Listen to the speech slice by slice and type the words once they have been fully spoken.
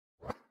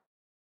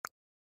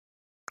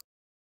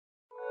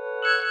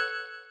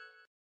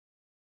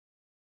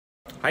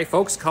Hi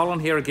folks, Colin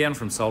here again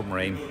from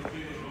Saltmarine.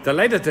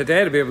 Delighted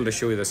today to be able to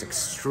show you this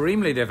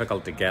extremely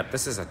difficult to get.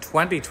 This is a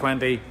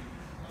 2020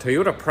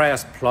 Toyota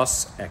Prius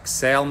Plus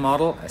Excel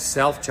model, a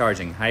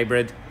self-charging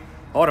hybrid,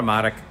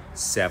 automatic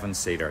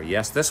 7-seater.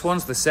 Yes, this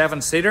one's the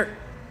 7-seater.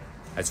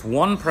 It's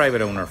one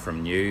private owner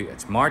from new.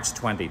 It's March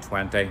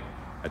 2020.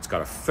 It's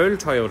got a full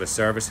Toyota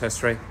service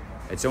history.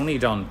 It's only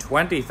done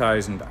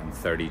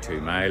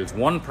 20,032 miles.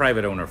 One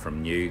private owner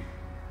from new,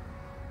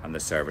 and the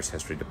service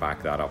history to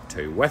back that up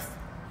too, with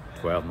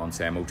 12 months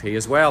MOT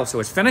as well.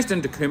 So it's finished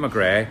in Decuma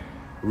Grey.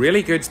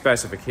 Really good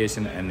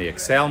specification in the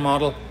Excel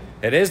model.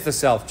 It is the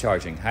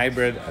self-charging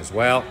hybrid as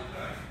well.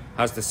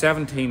 Has the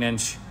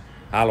 17-inch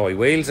alloy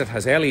wheels. It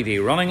has LED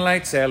running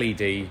lights,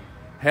 LED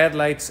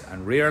headlights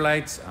and rear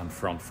lights, and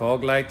front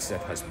fog lights.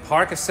 It has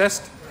park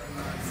assist,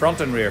 front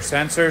and rear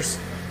sensors.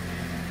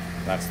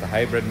 That's the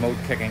hybrid mode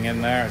kicking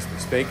in there as we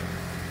speak.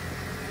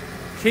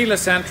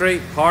 Keyless entry,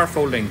 power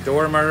folding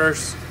door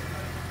mirrors,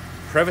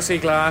 privacy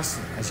glass,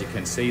 as you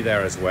can see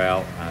there as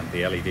well, and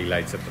the LED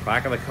lights at the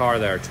back of the car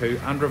there too,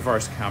 and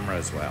reverse camera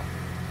as well.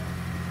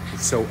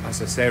 So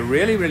as I say,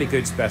 really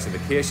good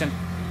specification,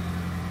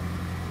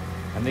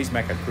 and these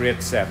make a great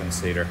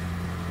 7-seater.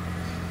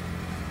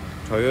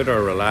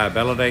 Toyota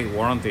reliability,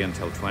 warranty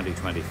until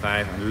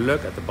 2025, and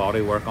look at the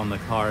bodywork on the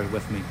car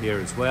with me here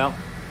as well.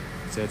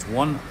 So it's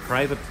one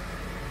private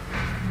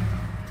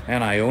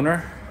NI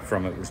owner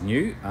from it was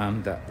new,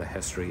 and the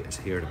history is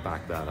here to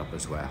back that up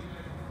as well.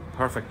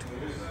 Perfect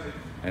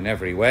in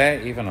every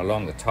way, even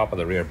along the top of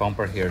the rear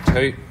bumper here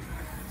too.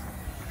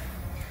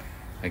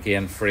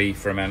 Again, free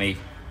from any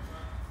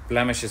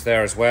blemishes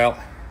there as well,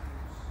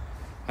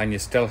 and you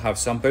still have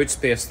some boot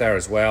space there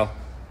as well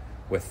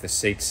with the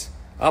seats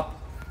up,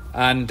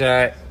 and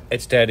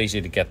it's dead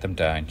easy to get them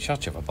down.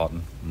 Just have a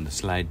button and the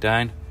slide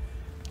down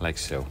like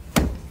so.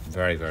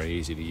 Very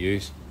easy to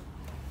use.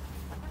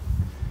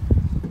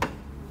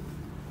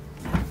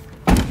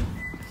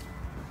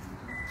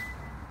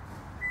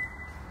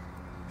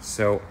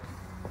 So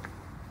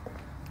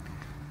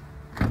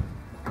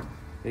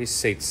these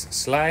seats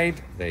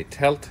slide, they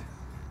tilt,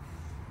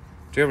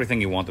 do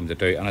everything you want them to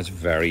do, and it's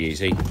very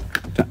easy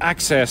to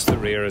access the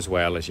rear as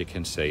well. As you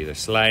can see, they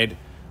slide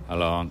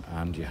along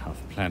and you have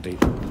plenty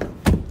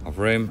of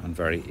room, and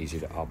very easy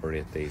to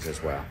operate these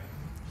as well.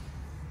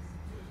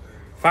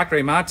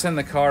 Factory mats in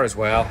the car as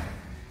well,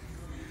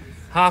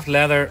 half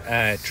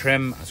leather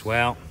trim as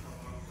well,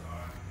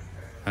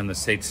 and the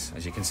seats,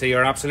 as you can see,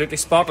 are absolutely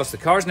spotless. The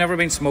car's never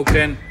been smoked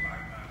in.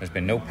 There's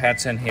been no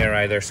pets in here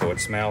either, so it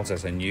smells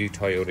as a new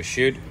Toyota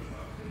should.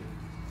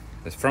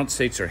 The front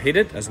seats are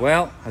heated as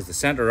well, has the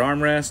center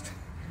armrest,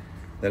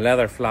 the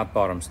leather flat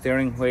bottom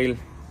steering wheel,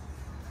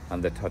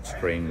 and the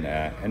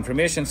touchscreen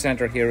information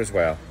center here as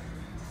well.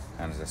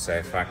 And as I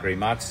say, factory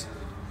mats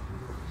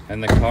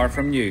in the car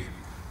from new.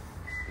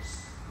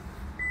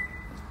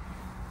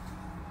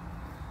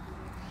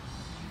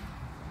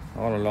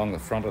 All along the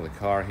front of the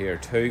car here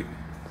too,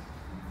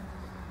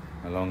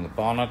 along the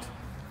bonnet.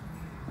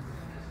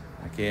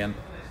 Again,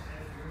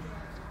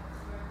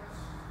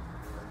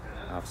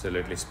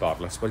 absolutely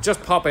spotless. We'll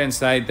just pop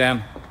inside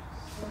then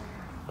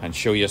and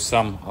show you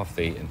some of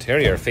the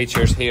interior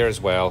features here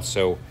as well.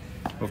 So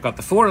we've got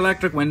the 4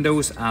 electric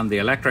windows and the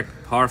electric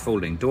power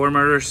folding door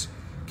mirrors,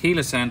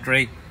 keyless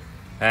entry,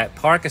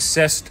 park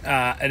assist.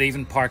 It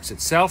even parks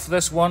itself,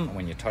 this one.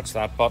 When you touch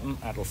that button,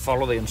 it'll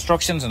follow the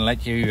instructions and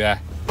let you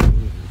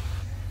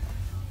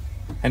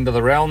into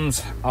the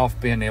realms of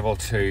being able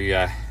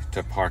to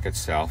park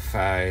itself.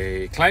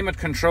 Climate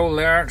control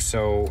there,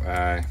 so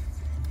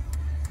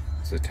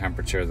it's the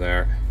temperature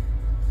there,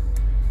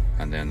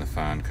 and then the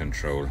fan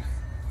control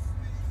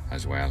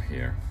as well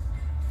here.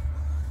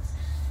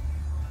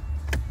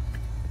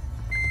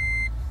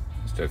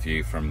 Just a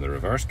view from the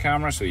reverse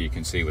camera so you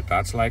can see what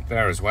that's like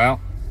there as well.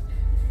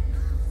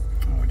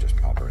 And we'll just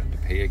pop her into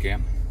P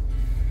again.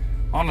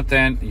 On it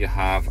then you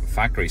have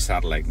factory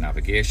satellite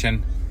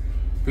navigation,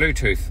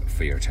 Bluetooth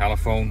for your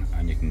telephone,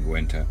 and you can go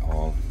into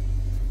all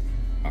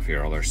of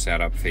your other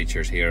setup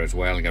features here as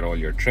well. Get all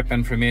your trip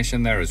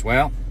information there as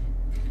well.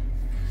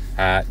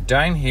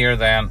 Down here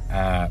then,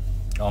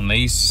 on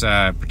these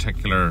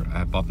particular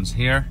buttons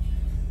here,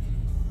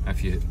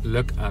 if you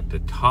look at the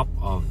top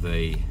of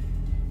the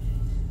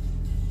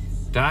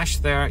dash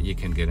there, you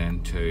can get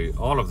into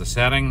all of the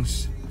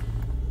settings.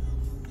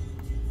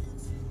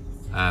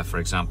 For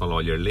example,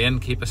 all your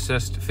lane keep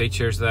assist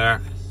features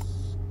there,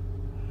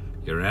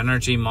 your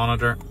energy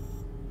monitor,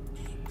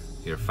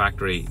 your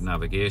factory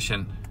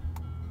navigation,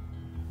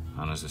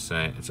 and as I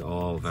say, it's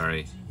all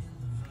very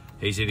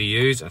easy to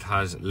use. It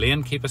has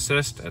lane keep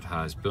assist, it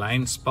has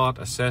blind spot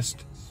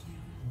assist,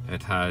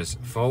 it has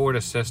forward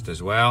assist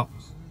as well,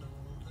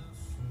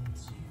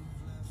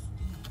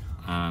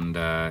 and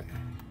there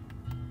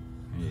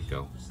you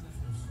go.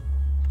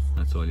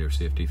 That's all your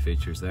safety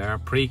features there.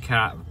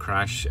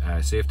 Pre-crash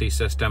safety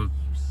system,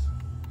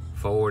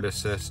 forward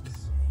assist,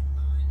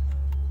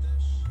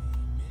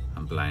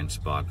 and blind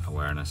spot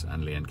awareness,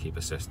 and lane keep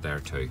assist there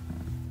too.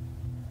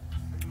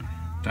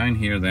 Down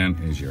here then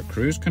is your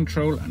cruise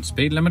control and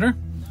speed limiter.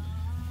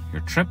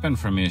 Your trip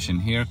information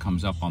here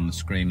comes up on the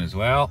screen as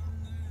well.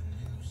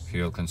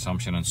 Fuel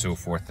consumption and so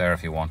forth there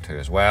if you want to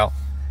as well.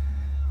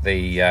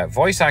 The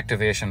voice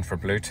activation for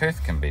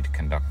Bluetooth can be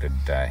conducted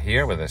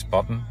here with this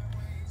button,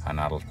 and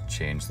that'll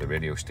change the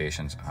radio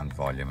stations and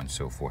volume and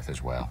so forth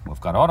as well. We've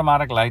got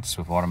automatic lights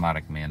with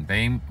automatic main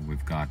beam.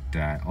 We've got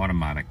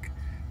automatic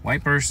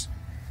wipers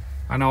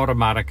and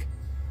automatic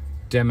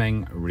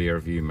dimming rear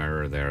view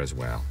mirror there as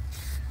well.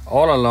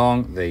 All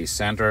along the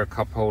center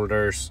cup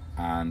holders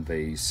and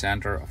the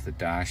center of the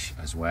dash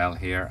as well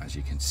here, as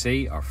you can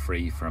see, are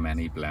free from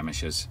any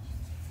blemishes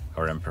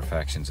or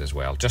imperfections as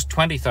well. Just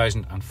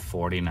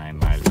 20,049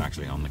 miles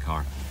actually on the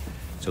car.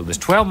 So there's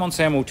 12 months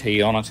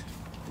MOT on it.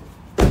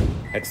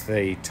 It's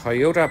the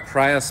Toyota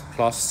Prius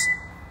Plus.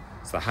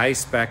 It's the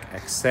high-spec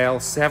Excel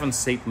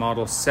 7-seat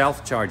model,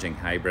 self-charging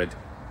hybrid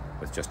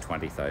with just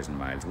 20,000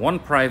 miles. One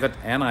private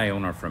NI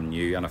owner from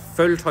new and a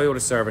full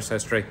Toyota service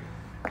history,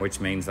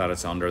 which means that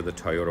it's under the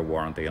Toyota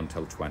warranty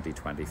until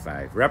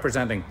 2025,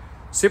 representing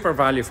super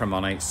value for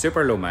money,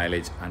 super low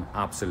mileage, and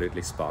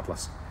absolutely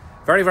spotless.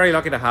 Very, very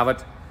lucky to have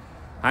it.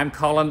 I'm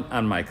Colin,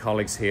 and my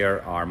colleagues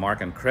here are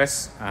Mark and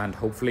Chris, and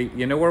hopefully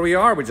you know where we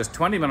are. We're just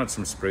 20 minutes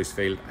from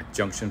Sprucefield at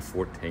junction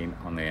 14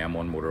 on the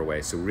M1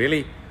 motorway, so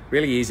really,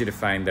 really easy to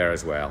find there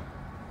as well.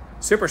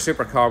 Super,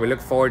 super car. We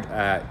look forward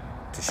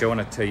to showing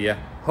it to you.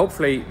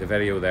 Hopefully the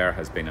video there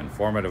has been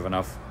informative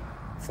enough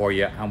for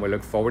you, and we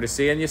look forward to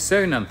seeing you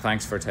soon, and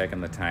thanks for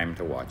taking the time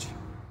to watch.